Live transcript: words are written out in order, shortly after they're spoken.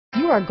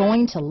are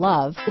going to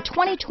love the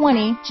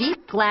 2020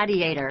 Jeep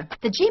Gladiator.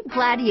 The Jeep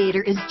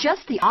Gladiator is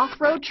just the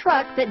off-road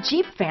truck that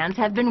Jeep fans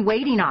have been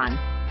waiting on.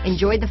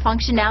 Enjoy the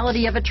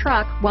functionality of a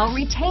truck while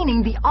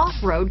retaining the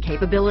off-road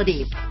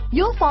capabilities.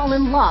 You'll fall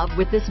in love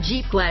with this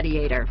Jeep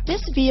Gladiator.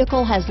 This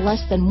vehicle has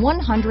less than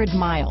 100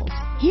 miles.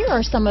 Here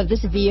are some of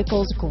this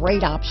vehicle's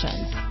great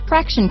options: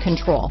 traction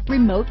control,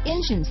 remote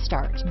engine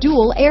start,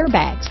 dual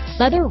airbags,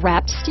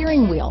 leather-wrapped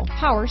steering wheel,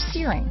 power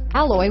steering,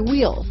 alloy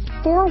wheels,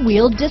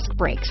 four-wheel disc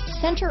brakes,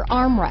 center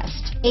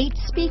armrest, 8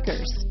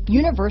 speakers,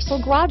 universal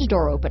garage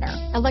door opener,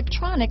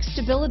 electronic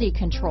stability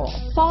control,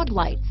 fog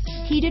lights,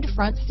 heated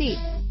front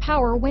seats,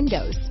 power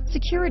windows,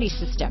 security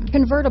system,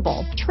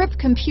 convertible, trip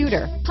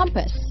computer,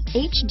 compass,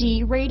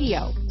 HD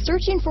radio.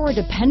 Searching for a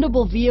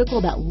dependable vehicle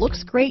that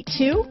looks great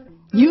too?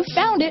 You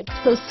found it,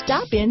 so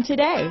stop in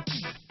today.